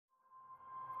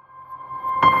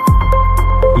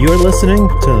You're listening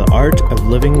to the Art of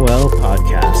Living Well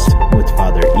podcast with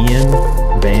Father Ian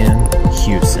Van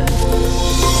Heusen.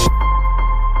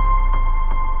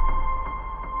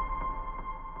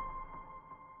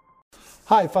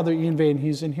 Hi, Father Ian Van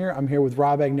Heusen here. I'm here with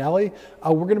Rob Agnelli.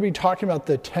 We're going to be talking about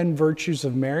the 10 virtues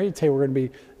of Mary. Today we're going to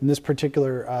be, in this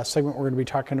particular segment, we're going to be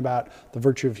talking about the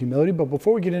virtue of humility. But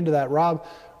before we get into that, Rob,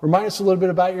 remind us a little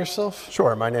bit about yourself.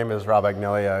 Sure. My name is Rob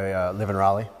Agnelli. I live in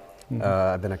Raleigh.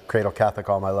 I've been a cradle Catholic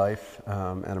all my life,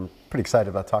 and I'm pretty excited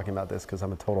about talking about this because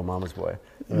I'm a total mama's boy.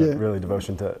 Really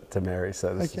devotion to Mary,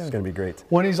 so this is going to be great.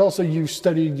 Well, he's also, you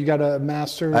got a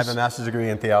master's. I have a master's degree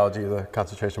in theology, the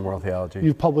concentration in moral theology.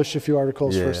 You've published a few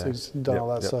articles for things, done all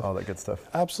that stuff. All that good stuff.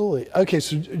 Absolutely. Okay,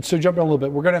 so jumping a little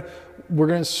bit, we're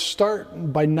gonna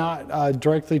start by not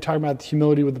directly talking about the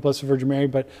humility with the Blessed Virgin Mary,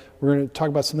 but we're gonna talk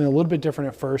about something a little bit different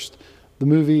at first. The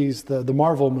movies, the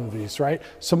Marvel movies, right?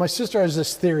 So my sister has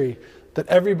this theory that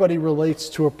everybody relates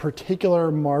to a particular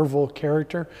Marvel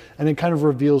character, and it kind of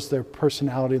reveals their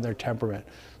personality and their temperament.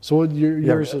 So what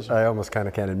yours is? I almost kind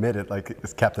of can't admit it, like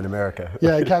it's Captain America.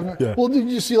 Yeah, Captain. Yeah. Well, did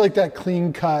you see like that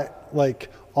clean cut,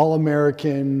 like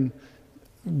all-American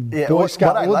Boy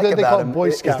Scout? What I like about him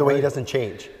is the way right? he doesn't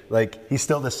change. Like he's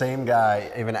still the same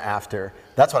guy even after.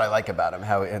 That's what I like about him.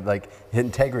 How like his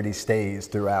integrity stays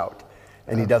throughout.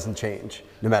 And he doesn't change,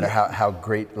 no matter how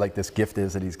great like this gift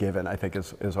is that he's given. I think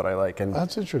is what I like. And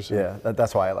that's interesting. Yeah,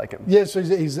 that's why I like him. Yeah, so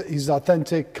he's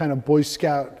authentic, kind of Boy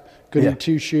Scout, goody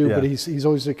two shoe, but he's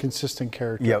always a consistent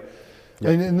character. Yep.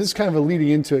 And this is kind of a leading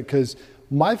into it because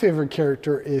my favorite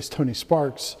character is Tony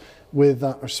Sparks with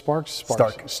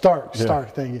Stark.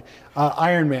 Thank you,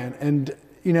 Iron Man, and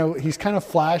you know he's kind of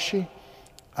flashy.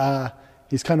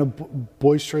 He's kind of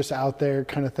boisterous out there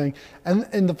kind of thing.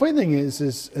 And the funny thing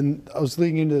is, and I was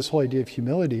leading into this whole idea of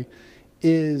humility,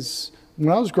 is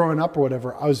when I was growing up or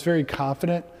whatever, I was very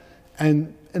confident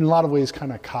and in a lot of ways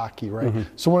kind of cocky, right? Mm-hmm.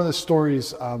 So one of the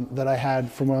stories that I had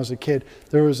from when I was a kid,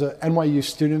 there was a NYU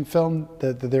student film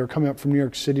that they were coming up from New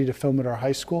York City to film at our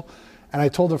high school. And I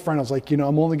told a friend, I was like,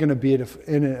 I'm only going to be in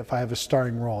it if I have a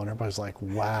starring role. And everybody's like,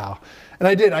 wow. And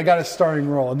I did. I got a starring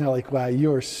role. And they're like, wow,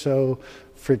 you are so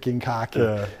freaking cocky.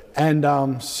 Yeah. And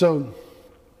so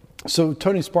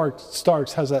Tony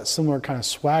Starks has that similar kind of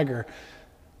swagger.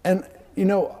 And,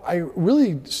 I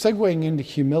really segueing into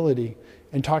humility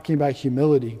and talking about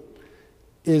humility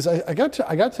is I got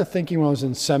to thinking when I was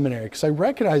in seminary, because I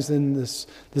recognized in this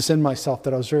in myself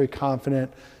that I was very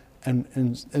confident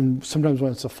and sometimes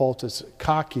when it's a fault, it's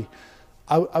cocky.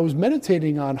 I was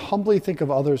meditating on humbly think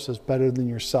of others as better than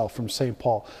yourself from St.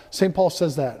 Paul. St. Paul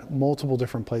says that multiple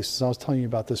different places. I was telling you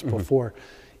about this before.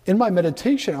 In my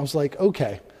meditation, I was like,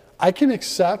 okay, I can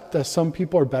accept that some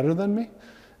people are better than me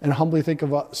and humbly think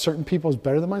of certain people as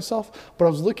better than myself. But I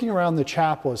was looking around the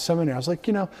chapel at seminary. I was like,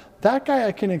 that guy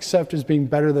I can accept as being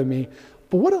better than me.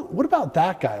 But what about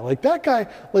that guy? Like that guy,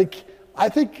 like I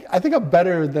think I'm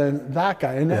better than that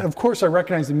guy. And of course I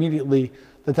recognize immediately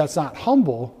that that's not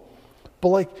humble. But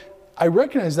like, I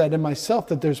recognize that in myself,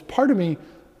 that there's part of me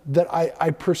that I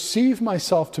perceive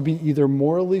myself to be either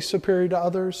morally superior to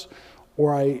others,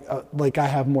 or I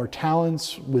have more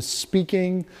talents with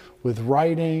speaking, with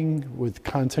writing, with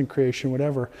content creation,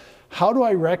 whatever. How do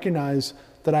I recognize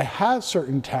that I have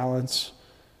certain talents,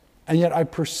 and yet I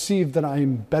perceive that I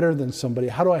am better than somebody?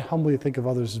 How do I humbly think of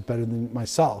others as better than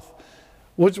myself?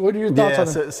 What are your thoughts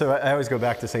on that? So I always go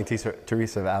back to St.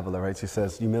 Teresa of Avila, right? She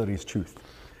says, humility is truth.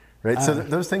 Right, so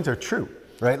those things are true,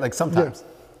 right? Like sometimes,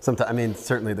 I mean,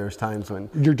 certainly there's times when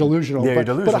you're delusional. Yeah, you're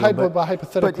delusional. But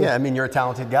hypothetically. But yeah, I mean, you're a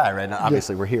talented guy, right? Now,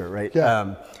 obviously, we're here, right?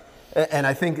 Yeah. And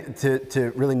I think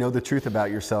to really know the truth about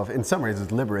yourself, in some ways,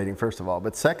 is liberating, first of all.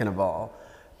 But second of all,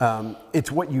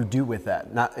 it's what you do with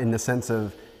that, not in the sense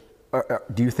of,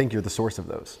 do you think you're the source of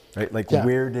those, right? Like,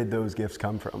 where did those gifts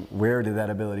come from? Where did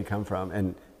that ability come from?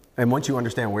 And once you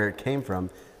understand where it came from,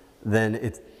 then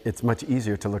it's much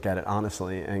easier to look at it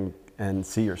honestly and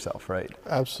see yourself, right?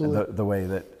 Absolutely. The way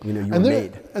that you were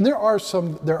made. And there are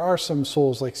some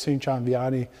souls like St. John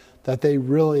Vianney that they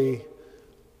really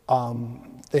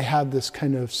they have this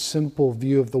kind of simple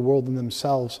view of the world and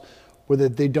themselves, where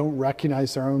they don't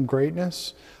recognize their own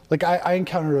greatness. Like I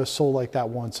encountered a soul like that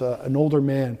once, an older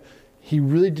man. He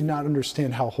really did not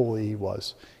understand how holy he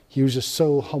was. He was just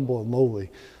so humble and lowly.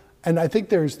 And I think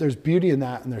there's beauty in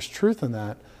that and there's truth in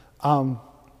that.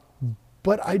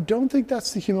 But I don't think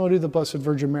that's the humility of the Blessed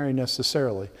Virgin Mary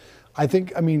necessarily.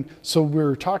 So we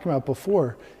were talking about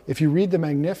before, if you read the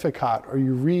Magnificat or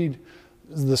you read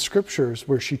the scriptures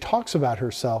where she talks about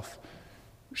herself,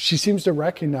 she seems to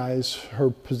recognize her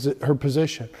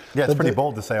position. Yeah, it's pretty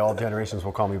bold to say all generations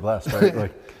will call me blessed, right?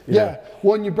 Like, yeah.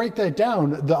 Well, when you break that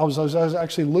down, I was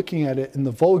actually looking at it in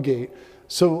the Vulgate.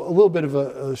 So a little bit of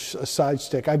a side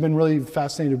stick. I've been really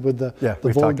fascinated with the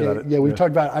we've Vulgate. talked about it. Yeah, we've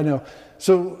talked about it. I know.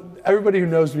 So everybody who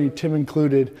knows me, Tim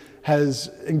included, has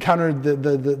encountered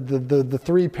the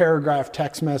 3-paragraph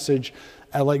text message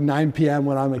at like 9 p.m.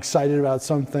 when I'm excited about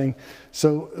something.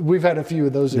 So we've had a few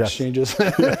of those exchanges. I'm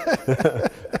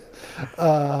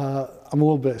a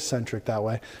little bit eccentric that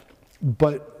way.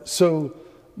 But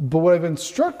what I've been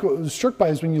struck by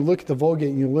is when you look at the Vulgate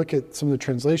and you look at some of the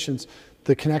translations,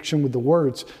 the connection with the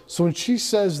words. So when she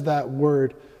says that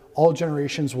word, all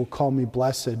generations will call me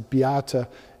blessed, beata,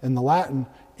 in the Latin,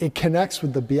 it connects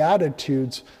with the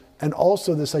Beatitudes and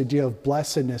also this idea of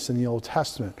blessedness in the Old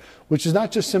Testament, which is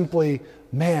not just simply,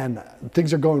 man,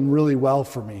 things are going really well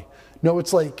for me. No,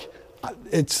 it's like,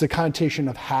 it's the connotation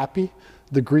of happy.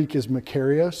 The Greek is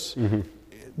makarios. Mm-hmm.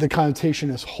 The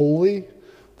connotation is holy.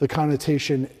 The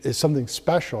connotation is something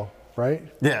special, right?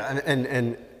 Yeah,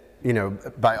 and you know,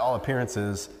 by all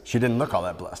appearances, she didn't look all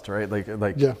that blessed, right? Like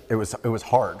it was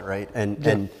hard, right?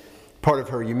 And part of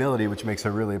her humility, which makes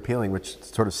her really appealing, which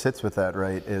sort of sits with that,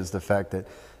 right, is the fact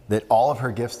that all of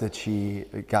her gifts that she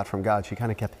got from God, she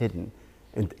kind of kept hidden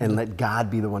and let God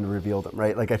be the one to reveal them,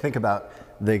 right? Like I think about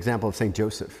the example of St.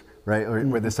 Joseph, right?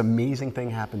 Where this amazing thing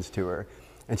happens to her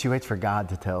and she waits for God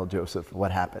to tell Joseph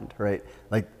what happened, right?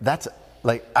 Like that's,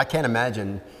 like, I can't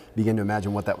begin to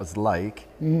imagine what that was like.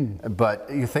 But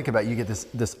you think about, you get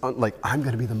this like, I'm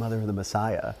going to be the mother of the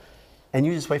Messiah. And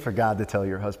you just wait for God to tell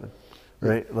your husband,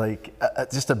 right? Yeah. Like,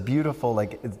 just a beautiful,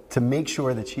 like, to make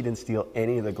sure that she didn't steal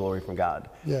any of the glory from God.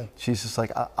 Yeah. She's just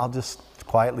like, I'll just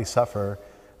quietly suffer,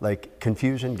 like,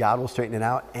 confusion. God will straighten it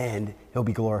out, and he'll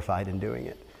be glorified in doing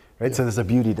it. Right? Yeah. So there's a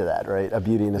beauty to that, right? A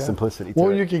beauty and a simplicity to it.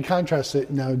 Well, you can contrast it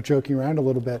now, joking around a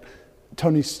little bit.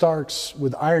 Tony Stark's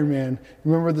with Iron Man.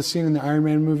 Remember the scene in the Iron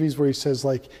Man movies where he says,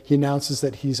 like, he announces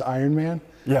that he's Iron Man?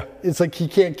 Yeah. It's like he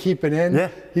can't keep it in. Yeah.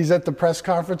 He's at the press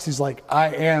conference. He's like,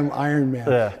 I am Iron Man.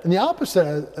 Yeah. And the opposite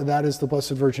of that is the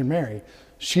Blessed Virgin Mary.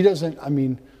 She doesn't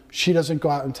go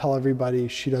out and tell everybody.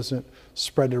 She doesn't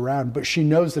spread it around. But she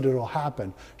knows that it'll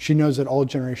happen. She knows that all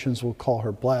generations will call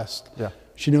her blessed. Yeah.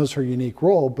 She knows her unique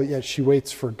role, but yet she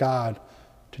waits for God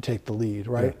to take the lead,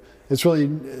 right? Yeah. It's really,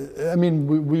 I mean,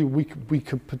 we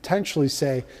could potentially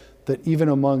say that even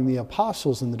among the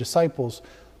apostles and the disciples,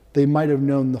 they might have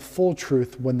known the full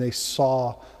truth when they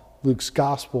saw Luke's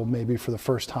gospel maybe for the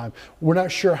first time. We're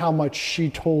not sure how much she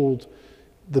told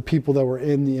the people that were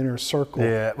in the inner circle.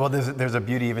 Yeah, well, there's a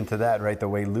beauty even to that, right? The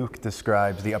way Luke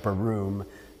describes the upper room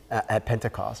at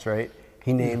Pentecost, right?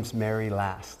 He names Mary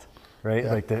last, right?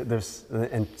 Yeah. Like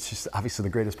and she's obviously the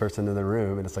greatest person in the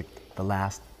room, and it's like the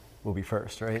last will be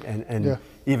first, right? And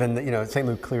even, you know, St.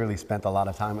 Luke clearly spent a lot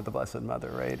of time with the Blessed Mother,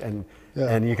 right? And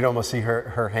you can almost see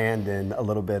her hand in a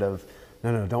little bit of,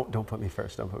 no, don't put me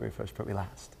first, don't put me first, put me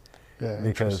last. Yeah,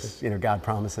 because, you know, God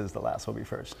promises the last will be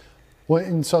first. Well,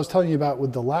 and so I was telling you about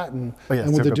with the Latin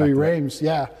and with the Douay-Rheims,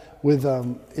 with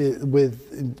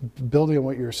building on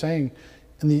what you were saying,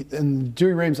 in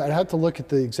Douay-Rheims, I'd have to look at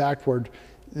the exact word.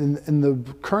 In the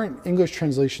current English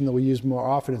translation that we use more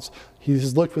often, it's he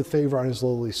has looked with favor on his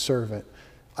lowly servant.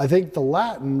 I think the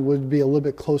Latin would be a little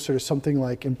bit closer to something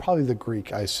like, and probably the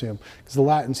Greek, I assume, because the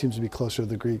Latin seems to be closer to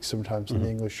the Greek sometimes than the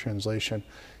English translation,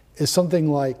 is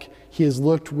something like he has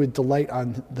looked with delight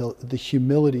on the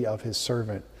humility of his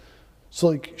servant. So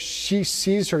like she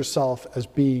sees herself as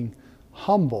being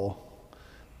humble.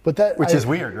 But which is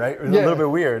weird, right? A little bit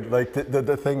weird. Like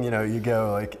the thing, you know, you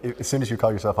go like, as soon as you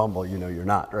call yourself humble, you know you're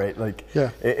not, right? Like,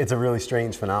 it's a really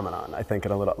strange phenomenon, I think,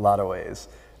 in a lot of ways.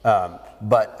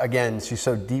 But again, she's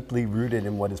so deeply rooted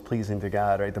in what is pleasing to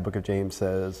God, right? The book of James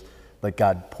says, like,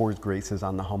 God pours graces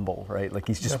on the humble, right? Like,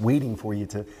 he's just waiting for you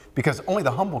to, because only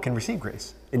the humble can receive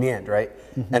grace in the end, right?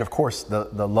 Mm-hmm. And of course,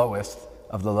 the lowest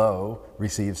of the low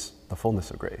receives the fullness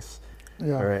of grace.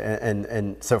 Yeah. Right?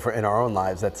 And so in our own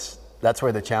lives, that's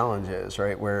where the challenge is,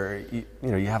 right? Where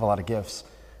you have a lot of gifts.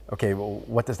 Okay, well,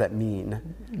 what does that mean?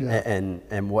 Yeah.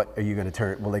 And what are you going to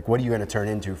turn? Well, like, what are you going to turn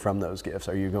into from those gifts?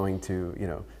 Are you going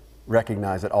to,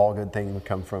 recognize that all good things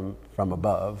come from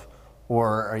above,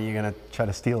 or are you going to try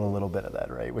to steal a little bit of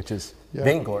that, right? Which is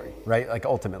vainglory, right? Like,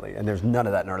 ultimately, and there's none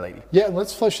of that in Our Lady. Yeah,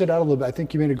 let's flesh it out a little bit. I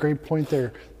think you made a great point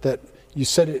there that you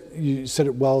said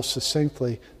it well,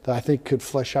 succinctly, that I think could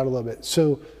flesh out a little bit.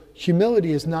 So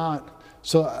humility is not.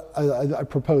 So I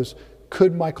propose,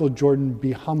 could Michael Jordan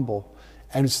be humble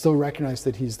and still recognize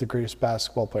that he's the greatest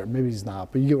basketball player? Maybe he's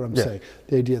not, but you get what I'm saying.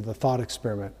 The idea of the thought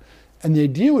experiment. And the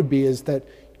idea would be is that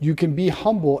you can be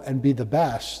humble and be the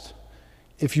best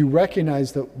if you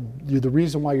recognize that the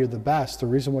reason why you're the best, the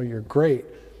reason why you're great,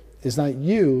 is not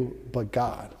you, but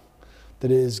God. That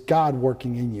it is God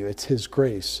working in you. It's His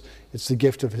grace. It's the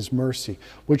gift of His mercy,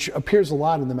 which appears a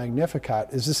lot in the Magnificat,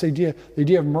 is this idea, the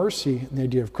idea of mercy and the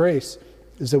idea of grace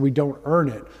is that we don't earn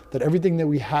it, that everything that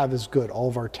we have is good, all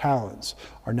of our talents,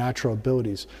 our natural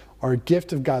abilities, are a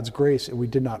gift of God's grace, and we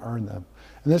did not earn them.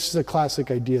 And this is a classic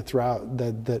idea throughout,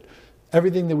 that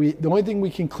everything the only thing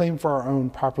we can claim for our own,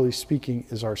 properly speaking,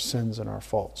 is our sins and our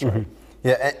faults, right? Mm-hmm.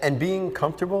 Yeah, and being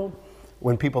comfortable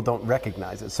when people don't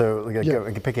recognize it. So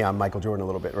picking on Michael Jordan a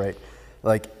little bit, right?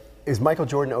 Like, is Michael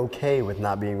Jordan okay with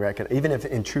not being recognized? Even if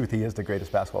in truth he is the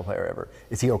greatest basketball player ever,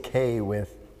 is he okay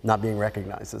with not being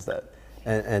recognized as that?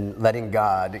 And letting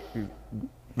God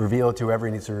reveal it to whoever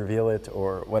he needs to reveal it,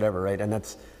 or whatever, right? And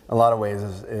that's, in a lot of ways,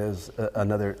 is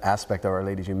another aspect of Our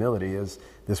Lady's humility, is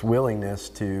this willingness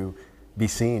to be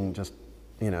seen just,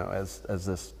 as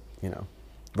this,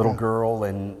 little girl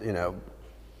and,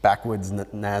 backwoods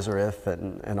Nazareth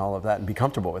and all of that, and be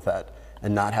comfortable with that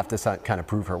and not have to kind of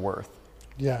prove her worth.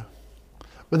 Yeah.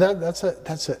 But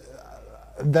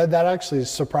that actually is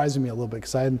surprising me a little bit,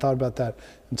 because I hadn't thought about that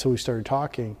until we started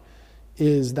talking,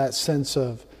 is that sense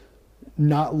of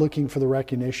not looking for the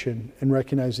recognition and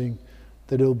recognizing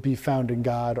that it'll be found in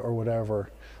God or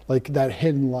whatever, like that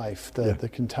hidden life, the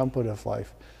contemplative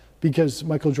life. Because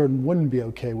Michael Jordan wouldn't be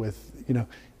okay with,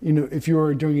 if you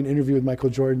were doing an interview with Michael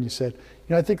Jordan, you said,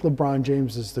 I think LeBron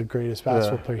James is the greatest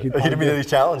basketball player. He'd immediately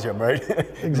challenge him, right?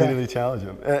 Exactly. Immediately challenge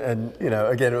him. And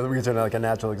again, we're using like a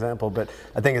natural example, but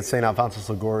I think it's St. Alphonsus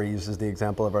Liguori uses the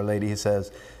example of Our Lady. He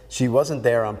says, she wasn't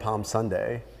there on Palm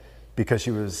Sunday because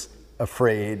she was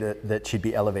afraid that she'd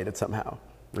be elevated somehow,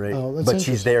 right? Oh, but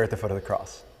she's there at the foot of the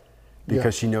cross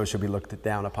because she knows she'll be looked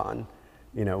down upon,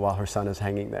 while her son is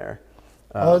hanging there.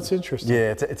 That's interesting.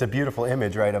 Yeah, it's a beautiful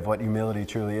image, right, of what humility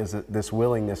truly is, this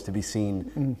willingness to be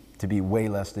seen to be way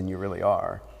less than you really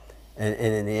are. And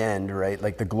in the end, right,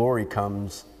 like the glory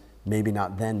comes maybe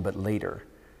not then, but later,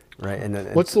 right?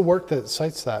 And what's the work that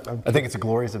cites that? I think it's the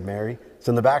Glories of Mary.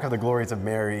 So in the back of the Glories of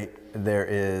Mary, there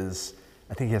is,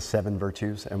 I think he has 7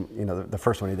 virtues. And, the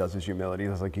first one he does is humility.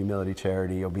 There's like humility,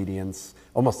 charity, obedience,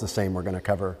 almost the same we're going to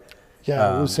cover.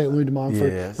 Yeah, it was St. Louis de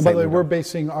Montfort. Yeah, and by the way, we're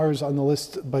basing ours on the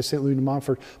list by St. Louis de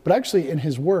Montfort. But actually, in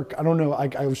his work, I don't know,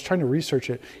 I was trying to research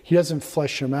it. He doesn't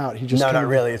flesh them out. He just not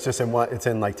really. It's just it's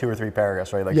in like 2 or 3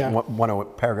 paragraphs, right? Like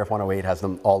paragraph 108 has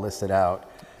them all listed out.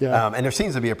 Yeah. And there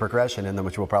seems to be a progression in them,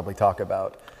 which we'll probably talk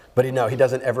about. But he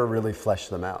doesn't ever really flesh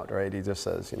them out, right? He just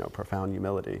says, profound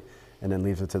humility, and then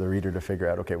leaves it to the reader to figure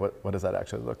out, okay, what does that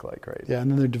actually look like, right? Yeah, and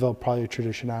then they develop probably a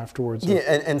tradition afterwards. Yeah,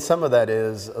 and some of that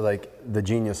is like the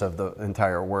genius of the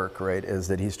entire work, right, is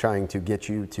that he's trying to get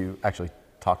you to actually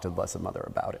talk to the Blessed Mother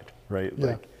about it, right?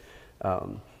 Yeah.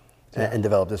 And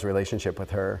develop this relationship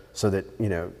with her so that,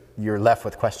 you're left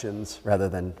with questions rather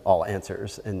than all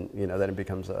answers, and, then it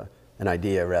becomes an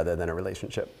idea rather than a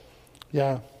relationship.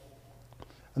 Yeah.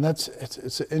 And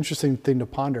it's an interesting thing to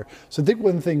ponder. So I think one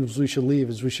of the things we should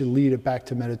lead it back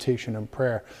to meditation and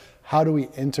prayer. How do we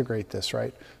integrate this,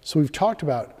 right? So we've talked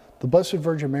about the Blessed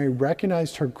Virgin Mary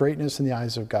recognized her greatness in the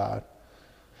eyes of God,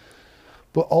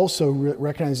 but also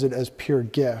recognized it as pure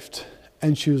gift,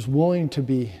 and she was willing to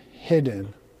be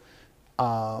hidden.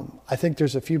 I think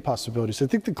there's a few possibilities. I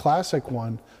think the classic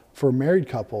one for married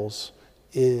couples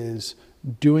is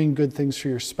doing good things for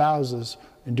your spouses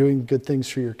and doing good things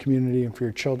for your community and for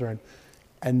your children,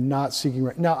 and not seeking.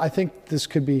 Now, I think this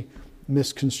could be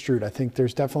misconstrued. I think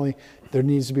there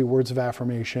needs to be words of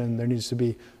affirmation. There needs to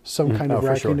be some kind of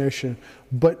recognition. Sure.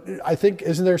 But I think,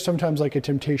 isn't there sometimes like a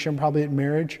temptation probably at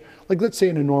marriage? Like, let's say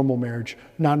in a normal marriage,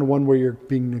 not in one where you're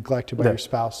being neglected by your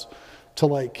spouse, to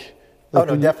like oh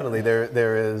no, definitely.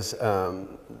 There's a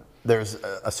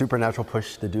supernatural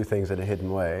push to do things in a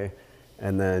hidden way.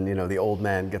 And then, the old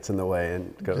man gets in the way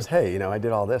and goes, hey, I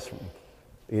did all this.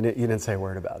 You didn't say a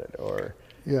word about it. Or,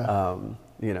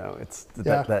 it's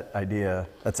that idea.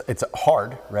 It's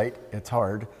hard, right? It's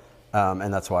hard.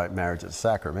 And that's why marriage is a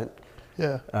sacrament.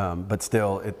 Yeah. But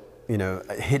still,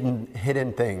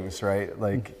 hidden things, right?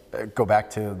 Like, go back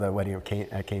to the wedding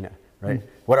at Cana, right?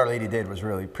 What Our Lady did was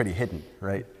really pretty hidden,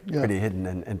 right? Yeah. Pretty hidden,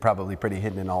 and probably pretty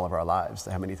hidden in all of our lives.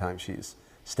 How many times she's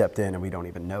stepped in and we don't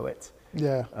even know it.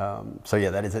 Yeah.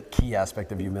 That is a key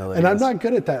aspect of humility. And I'm not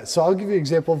good at that. So I'll give you an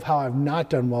example of how I've not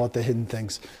done well at the hidden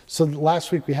things. So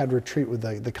last week we had a retreat with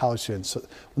the college students. So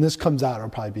when this comes out, it'll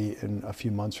probably be in a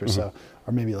few months or so,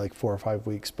 or maybe like 4 or 5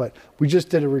 weeks. But we just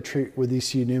did a retreat with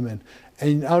ECU Newman.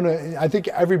 And I think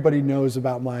everybody knows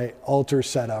about my altar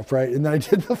setup, right? And then I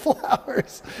did the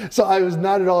flowers. So I was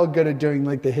not at all good at doing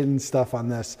like the hidden stuff on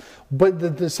this.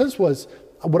 But the sense was,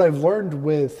 what I've learned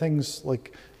with things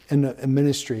like in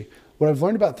ministry, what I've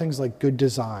learned about things like good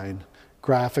design,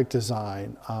 graphic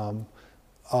design,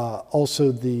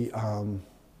 also the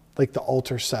like the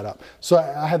altar setup. So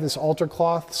I have this altar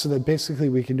cloth so that basically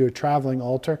we can do a traveling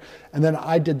altar. And then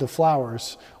I did the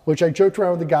flowers, which I joked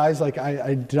around with the guys, like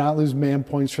I did not lose man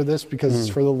points for this because it's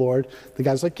for the Lord. The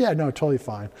guy's like, yeah, no, totally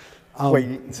fine.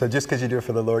 Wait, so just because you do it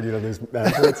for the Lord, you don't lose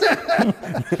man points?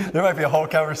 There might be a whole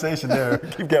conversation there.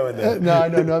 Keep going there.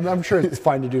 No, I'm sure it's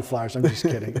fine to do flowers. I'm just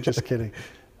kidding, just kidding.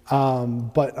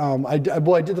 I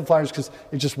did the flowers because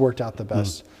it just worked out the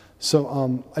best.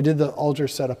 So I did the altar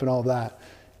setup and all that.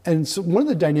 And so one of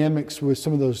the dynamics with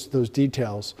some of those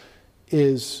details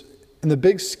is, in the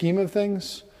big scheme of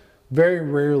things, very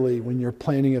rarely when you're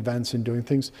planning events and doing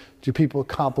things, do people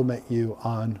compliment you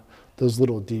on those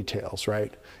little details,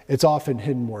 right? It's often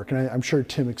hidden work, and I'm sure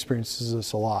Tim experiences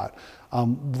this a lot.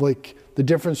 Like the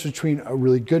difference between a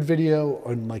really good video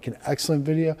and like an excellent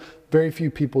video, very few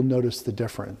people notice the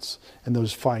difference in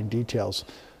those fine details.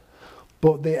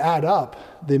 But they add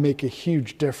up, they make a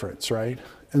huge difference, right?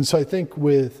 And so I think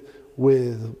with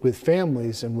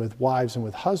families and with wives and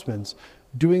with husbands,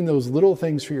 doing those little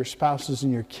things for your spouses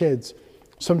and your kids,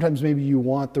 sometimes maybe you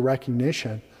want the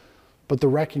recognition, but the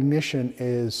recognition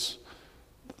is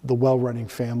the well-running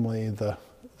family,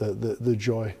 the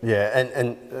joy. Yeah,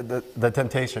 and the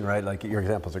temptation, right? Like your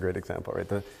example is a great example,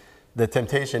 right? The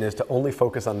temptation is to only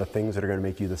focus on the things that are going to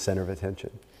make you the center of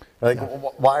attention. Like,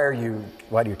 why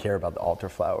do you care about the altar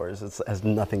flowers? It has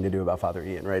nothing to do about Father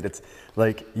Ian, right? It's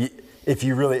like, if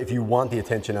you want the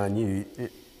attention on you,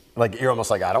 like you're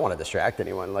almost like, I don't want to distract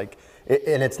anyone. Like,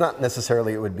 and it's not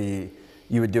necessarily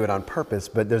you would do it on purpose,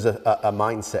 but there's a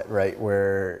mindset, right?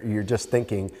 Where you're just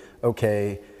thinking,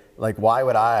 okay, like why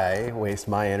would I waste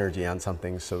my energy on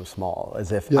something so small,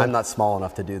 as if I'm not small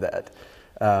enough to do that.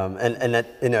 And that,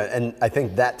 and I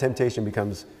think that temptation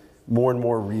becomes more and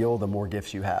more real the more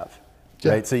gifts you have,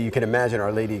 right? So you can imagine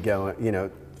Our Lady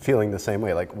going, feeling the same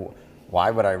way, like,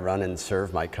 why would I run and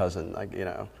serve my cousin? Like,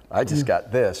 I just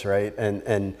got this, right?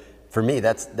 And for me,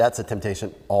 that's a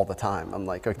temptation all the time. I'm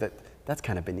like, okay, that's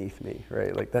kind of beneath me,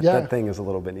 right? Like that thing is a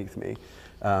little beneath me.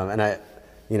 And I,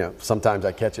 sometimes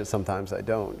I catch it, sometimes I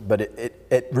don't. But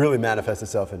it really manifests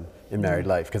itself in married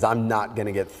life, because I'm not going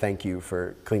to get thank you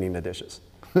for cleaning the dishes.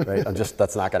 Right?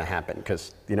 That's not going to happen,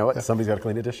 because you know what? Somebody's got to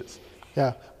clean the dishes.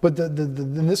 Yeah, but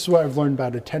and this is what I've learned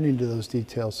about attending to those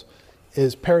details,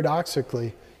 is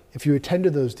paradoxically, if you attend to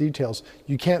those details,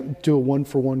 you can't do a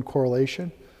one-for-one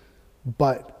correlation,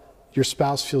 but your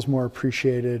spouse feels more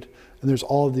appreciated, and there's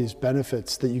all of these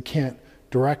benefits that you can't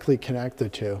directly connect the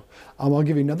two. I'll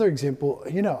give you another example.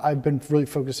 I've been really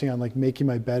focusing on like making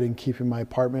my bed and keeping my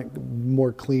apartment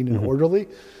more clean and orderly.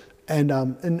 And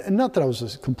not that I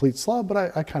was a complete slob,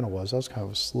 but I kind of was. I was kind of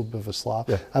a little bit of a slob.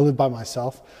 Yeah. I live by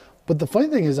myself. But the funny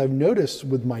thing is, I've noticed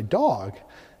with my dog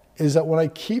is that when I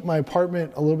keep my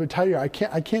apartment a little bit tidier, I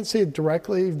can't say it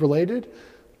directly related,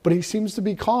 but he seems to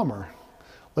be calmer.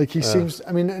 Like he seems,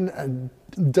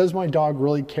 does my dog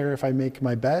really care if I make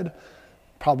my bed?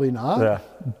 Probably not. Yeah.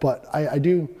 But I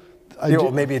do.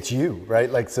 Well, maybe it's you, right?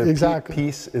 Like, so exactly.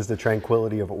 Peace is the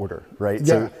tranquility of order, right? Yeah.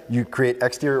 So you create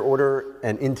exterior order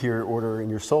and interior order in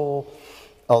your soul.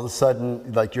 All of a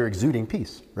sudden, like, you're exuding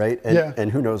peace, right?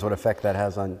 And who knows what effect that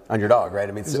has on your dog, right?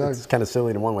 I mean, it's kind of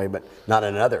silly in one way, but not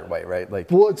in another way, right?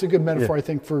 Like, well, it's a good metaphor, I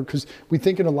think, because we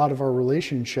think in a lot of our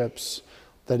relationships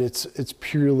that it's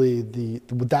purely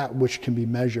that which can be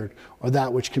measured or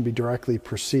that which can be directly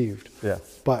perceived. Yeah.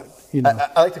 But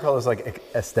I like to call those like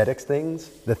aesthetics things,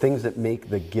 the things that make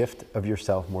the gift of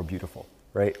yourself more beautiful,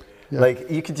 right? Yeah. Like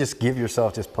you could just give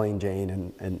yourself just plain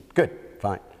Jane and good,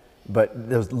 fine. But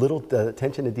those the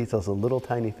attention to details, the little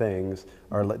tiny things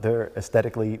they're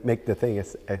aesthetically, make the thing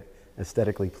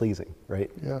aesthetically pleasing,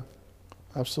 right? Yeah,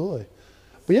 absolutely.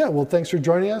 But yeah, well, thanks for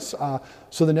joining us.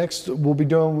 So the next, we'll be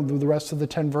doing the rest of the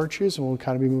 10 virtues, and we'll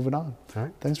kind of be moving on. All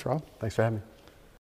right. Thanks, Rob. Thanks for having me.